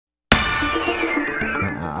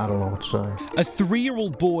don't know what to say. A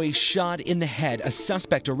 3-year-old boy shot in the head, a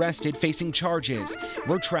suspect arrested facing charges.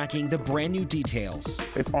 We're tracking the brand new details.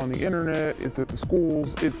 It's on the internet, it's at the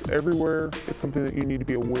schools, it's everywhere. It's something that you need to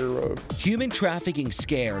be aware of. Human trafficking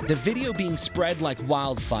scare, the video being spread like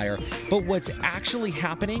wildfire. But what's actually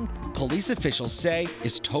happening, police officials say,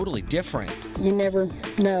 is totally different. You never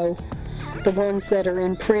know the ones that are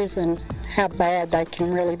in prison, how bad they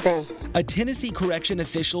can really be. A Tennessee correction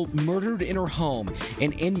official murdered in her home,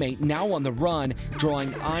 an inmate now on the run,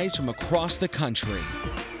 drawing eyes from across the country.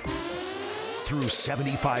 Through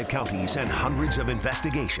 75 counties and hundreds of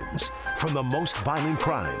investigations, from the most violent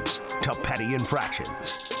crimes to petty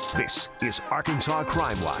infractions. This is Arkansas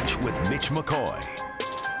Crime Watch with Mitch McCoy.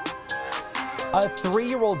 A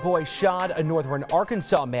 3-year-old boy shot a northern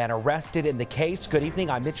Arkansas man arrested in the case. Good evening,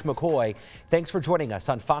 I'm Mitch McCoy. Thanks for joining us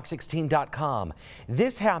on Fox16.com.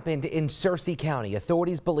 This happened in Searcy County.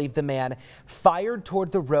 Authorities believe the man fired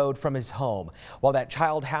toward the road from his home. While that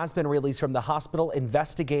child has been released from the hospital,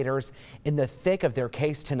 investigators in the thick of their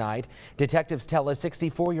case tonight. Detectives tell us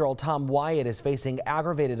 64-year-old Tom Wyatt is facing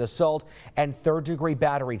aggravated assault and third-degree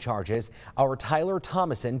battery charges. Our Tyler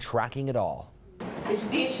Thomason tracking it all. This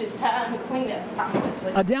dish is time to clean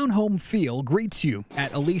up. A down-home feel greets you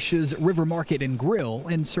at Alicia's River Market and Grill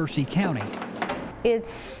in Searcy County.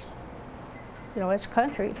 It's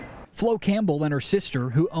country. Flo Campbell and her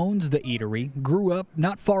sister, who owns the eatery, grew up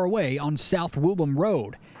not far away on South Woolham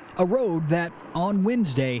Road, a road that on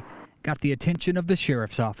Wednesday got the attention of the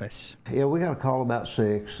sheriff's office. Yeah, we got a call about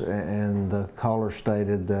 6, and the caller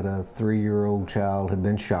stated that a 3-year-old child had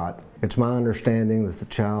been shot. It's my understanding that the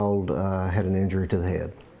child had an injury to the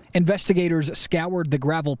head. Investigators scoured the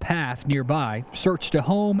gravel path nearby, searched a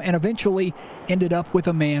home, and eventually ended up with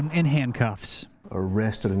a man in handcuffs.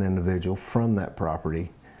 Arrested an individual from that property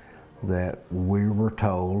that we were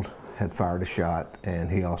told had fired a shot, and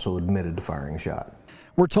he also admitted to firing a shot.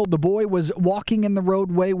 We're told the boy was walking in the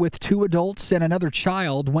roadway with 2 adults and another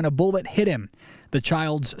child when a bullet hit him. The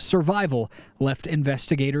child's survival left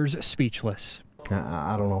investigators speechless.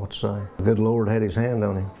 I don't know what to say. The good Lord had his hand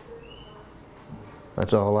on him.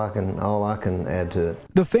 That's all I can add to it.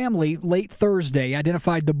 The family late Thursday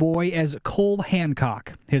identified the boy as Cole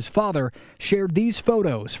Hancock. His father shared these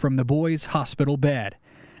photos from the boy's hospital bed.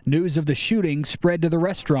 News of the shooting spread to the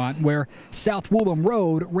restaurant where South Woolham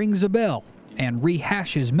Road rings a bell and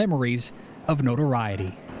rehashes memories of notoriety.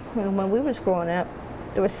 When we was growing up,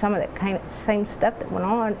 there was some of that kind of same stuff that went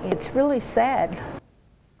on. It's really sad.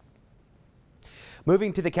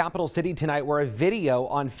 Moving to the capital city tonight, where a video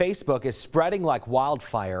on Facebook is spreading like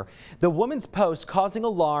wildfire. The woman's post causing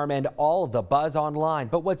alarm and all of the buzz online.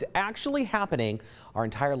 But what's actually happening are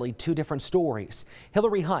entirely 2 different stories.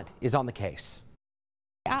 Hillary Hunt is on the case.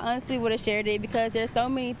 I honestly would have shared it because there's so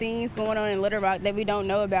many things going on in Little Rock that we don't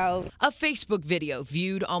know about. A Facebook video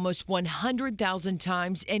viewed almost 100,000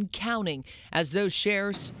 times and counting as those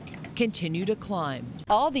shares continue to climb.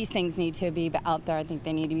 All these things need to be out there. I think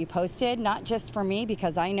they need to be posted, not just for me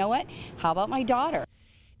because I know it. How about my daughter?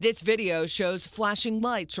 This video shows flashing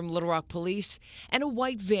lights from Little Rock police and a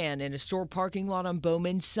white van in a store parking lot on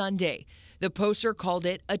Bowman Sunday. The poster called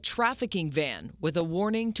it a trafficking van with a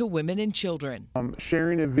warning to women and children.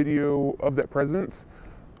 Sharing a video of that presence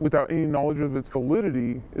without any knowledge of its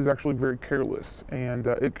validity is actually very careless, and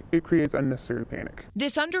it creates unnecessary panic.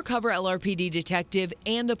 This undercover LRPD detective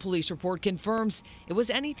and a police report confirms it was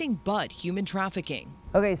anything but human trafficking.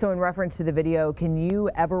 Okay, so in reference to the video, can you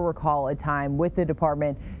ever recall a time with the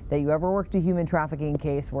department that you ever worked a human trafficking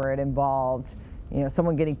case where it involved,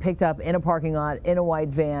 someone getting picked up in a parking lot in a white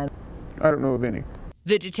van? I don't know of any.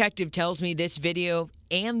 The detective tells me this video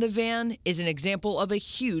and the van is an example of a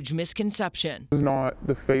huge misconception. It's not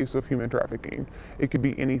the face of human trafficking. It could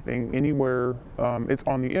be anything, anywhere. It's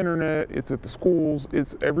on the internet, it's at the schools,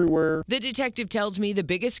 it's everywhere. The detective tells me the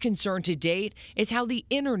biggest concern to date is how the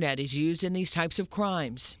internet is used in these types of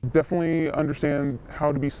crimes. Definitely understand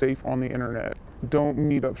how to be safe on the internet. Don't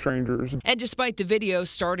meet up strangers. And despite the video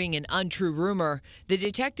starting an untrue rumor, the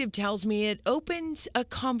detective tells me it opens a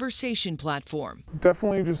conversation platform.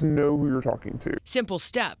 Definitely just know who you're talking to. Simple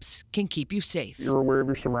steps can keep you safe. You're aware of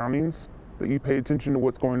your surroundings, that you pay attention to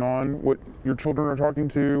what's going on, what your children are talking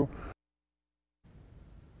to.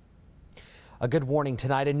 A good warning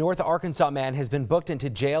tonight. A North Arkansas man has been booked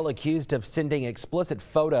into jail accused of sending explicit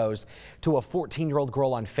photos to a 14-year-old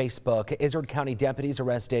girl on Facebook. Izard County deputies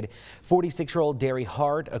arrested 46-year-old Derry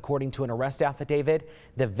Hart. According to an arrest affidavit,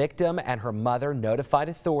 the victim and her mother notified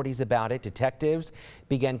authorities about it. Detectives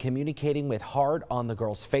began communicating with Hart on the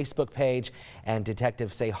girl's Facebook page, and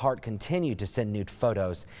detectives say Hart continued to send nude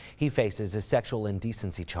photos. He faces a sexual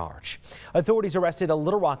indecency charge. Authorities arrested a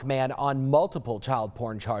Little Rock man on multiple child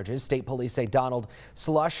porn charges. State police say Donald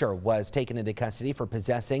Slusher was taken into custody for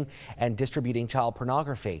possessing and distributing child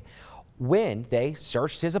pornography. When they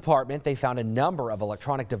searched his apartment, they found a number of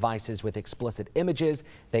electronic devices with explicit images.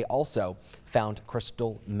 They also found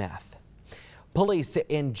crystal meth. Police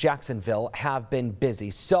in Jacksonville have been busy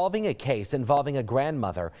solving a case involving a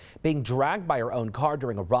grandmother being dragged by her own car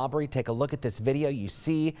during a robbery. Take a look at this video. You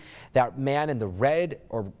see that man in the red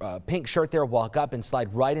or pink shirt there walk up and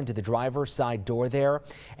slide right into the driver's side door there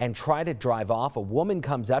and try to drive off. A woman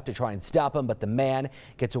comes up to try and stop him, but the man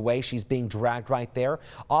gets away. She's being dragged right there.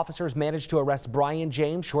 Officers managed to arrest Brian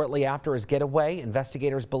James shortly after his getaway.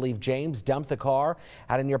 Investigators believe James dumped the car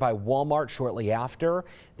at a nearby Walmart shortly after.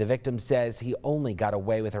 The victim says he only got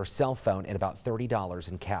away with her cell phone and about $30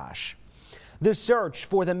 in cash. The search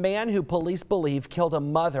for the man who police believe killed a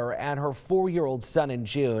mother and her 4-year-old son in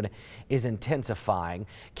June is intensifying.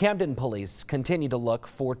 Camden police continue to look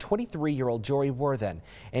for 23-year-old Jory Worthen.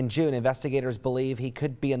 In June, investigators believe he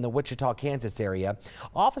could be in the Wichita, Kansas area.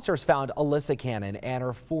 Officers found Alyssa Cannon and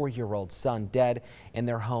her 4-year-old son dead in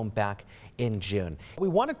their home back in June. We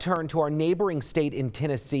want to turn to our neighboring state in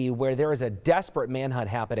Tennessee, where there is a desperate manhunt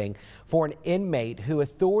happening for an inmate who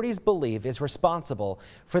authorities believe is responsible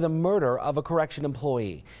for the murder of a correction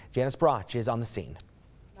employee. Janice Broch is on the scene.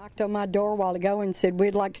 Knocked on my door a while ago and said,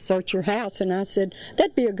 "We'd like to search your house." And I said,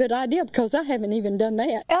 "That'd be a good idea because I haven't even done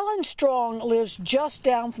that." Ellen Strong lives just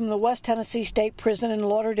down from the West Tennessee State Prison in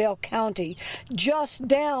Lauderdale County, just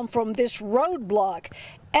down from this roadblock.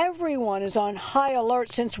 Everyone is on high alert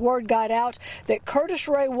since word got out that Curtis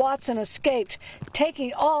Ray Watson escaped,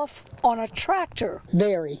 taking off on a tractor.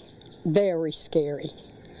 Very, very scary.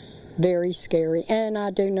 Very scary. And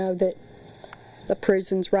I do know that the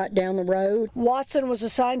prison's right down the road. Watson was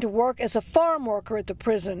assigned to work as a farm worker at the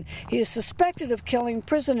prison. He is suspected of killing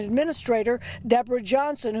prison administrator Deborah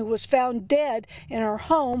Johnson, who was found dead in her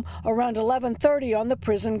home around 11:30 on the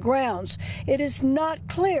prison grounds. It is not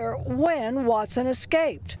clear when Watson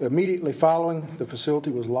escaped. Immediately following, the facility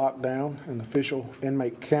was locked down and official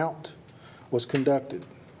inmate count was conducted.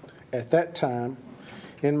 At that time,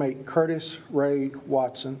 inmate Curtis Ray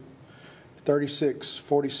Watson,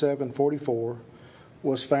 364744,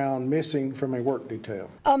 was found missing from a work detail.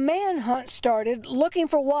 A manhunt started looking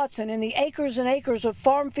for Watson in the acres and acres of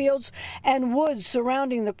farm fields and woods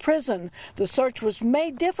surrounding the prison. The search was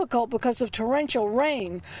made difficult because of torrential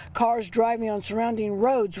rain. Cars driving on surrounding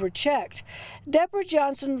roads were checked. Deborah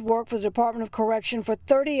Johnson worked for the Department of Correction for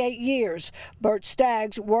 38 years. Bert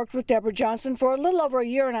Staggs worked with Deborah Johnson for a little over a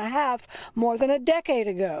year and a half, more than a decade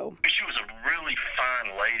ago. She was a really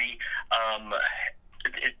fine lady.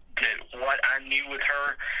 What I knew with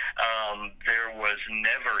her, there was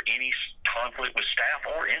never any conflict with staff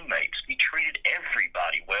or inmates. He treated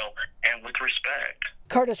everybody well and with respect.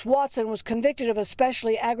 Curtis Watson was convicted of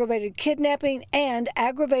especially aggravated kidnapping and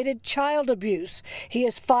aggravated child abuse. He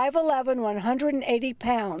is 5'11", 180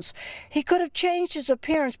 pounds. He could have changed his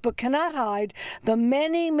appearance but cannot hide the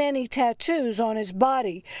many, many tattoos on his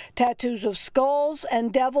body. Tattoos of skulls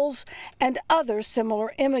and devils and other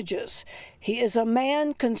similar images. He is a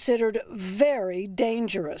man considered very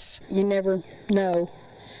dangerous. You never know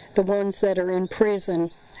the ones that are in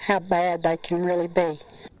prison, how bad they can really be.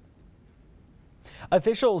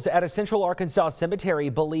 Officials at a Central Arkansas cemetery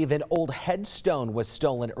believe an old headstone was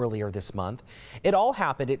stolen earlier this month. It all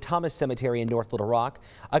happened at Thomas Cemetery in North Little Rock.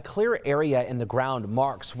 A clear area in the ground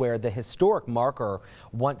marks where the historic marker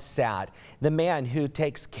once sat. The man who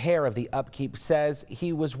takes care of the upkeep says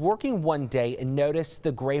he was working one day and noticed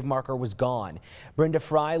the grave marker was gone. Brenda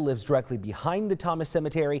Fry lives directly behind the Thomas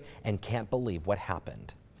Cemetery and can't believe what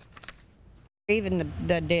happened. Even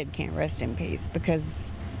the dead can't rest in peace because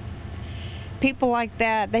people like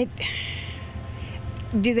that,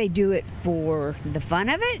 do they do it for the fun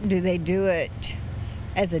of it? Do they do it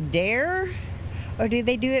as a dare? Or do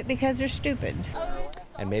they do it because they're stupid?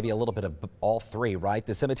 And maybe a little bit of all three, right?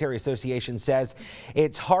 The Cemetery Association says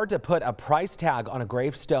it's hard to put a price tag on a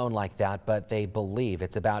gravestone like that, but they believe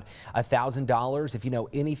it's about $1,000. If you know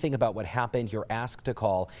anything about what happened, you're asked to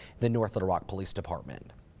call the North Little Rock Police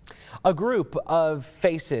Department. A group of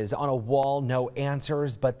faces on a wall, no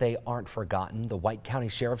answers, but they aren't forgotten. The White County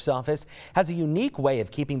Sheriff's Office has a unique way of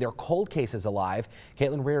keeping their cold cases alive.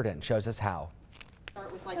 Caitlin Reardon shows us how.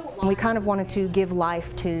 We kind of wanted to give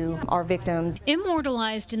life to our victims.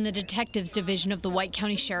 Immortalized in the Detectives Division of the White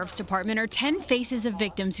County Sheriff's Department are 10 faces of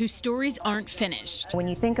victims whose stories aren't finished. When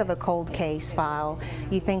you think of a cold case file,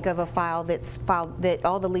 you think of a file that's filed, that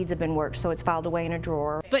all the leads have been worked, so it's filed away in a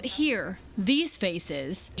drawer. But here, these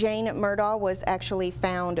faces. Jane Murdaugh was actually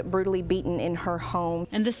found brutally beaten in her home.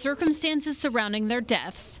 And the circumstances surrounding their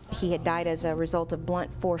deaths. He had died as a result of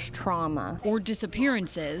blunt force trauma. Or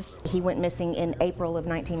disappearances. He went missing in April of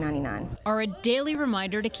 1999. Are a daily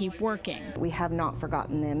reminder to keep working. We have not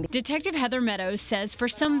forgotten them. Detective Heather Meadows says for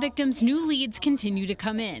some victims, new leads continue to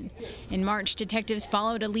come in. In March, detectives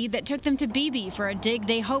followed a lead that took them to BB for a dig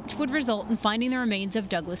they hoped would result in finding the remains of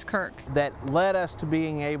Douglas Kirk. That led us to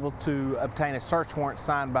being able to obtain a search warrant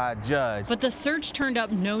signed by a judge. But the search turned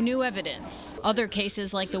up no new evidence. Other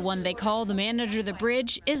cases, like the one they call the man under the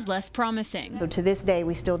bridge, is less promising. So to this day,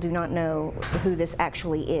 we still do not know who this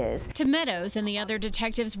actually is. To Meadows and the other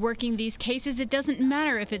detectives working these cases, it doesn't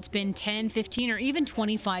matter if it's been 10, 15, or even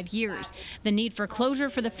 25 years. The need for closure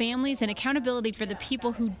for the families and accountability for the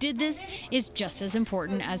people who did this is just as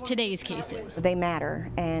important as today's cases. They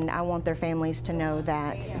matter, and I want their families to know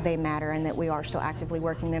that they matter and that we are still actively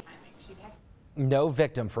working them. No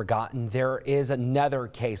victim forgotten. There is another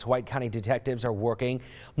case White County detectives are working.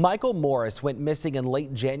 Michael Morris went missing in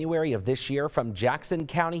late January of this year from Jackson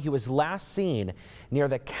County. He was last seen near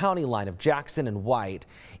the county line of Jackson and White.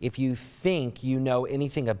 If you think you know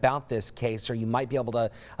anything about this case or you might be able to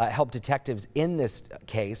help detectives in this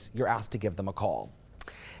case, you're asked to give them a call.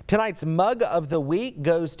 Tonight's Mug of the Week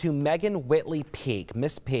goes to Megan Whitley Peak.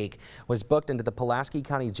 Miss Peak was booked into the Pulaski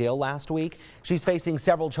County Jail last week. She's facing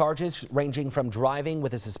several charges ranging from driving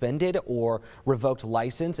with a suspended or revoked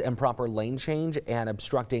license, improper lane change, and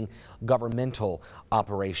obstructing governmental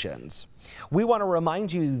operations. We want to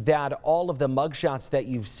remind you that all of the mugshots that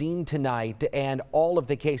you've seen tonight and all of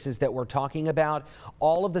the cases that we're talking about,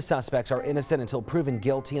 all of the suspects are innocent until proven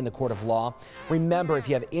guilty in the court of law. Remember, if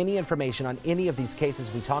you have any information on any of these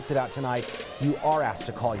cases we talked about tonight, you are asked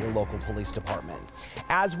to call your local police department.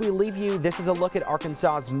 As we leave you, this is a look at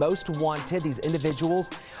Arkansas's most wanted. These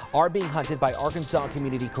individuals are being hunted by Arkansas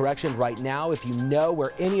Community Correction right now. If you know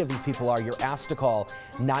where any of these people are, you're asked to call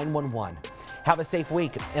 911. Have a safe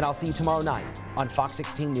week, and I'll see you tomorrow night on Fox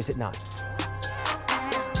 16 News at 9.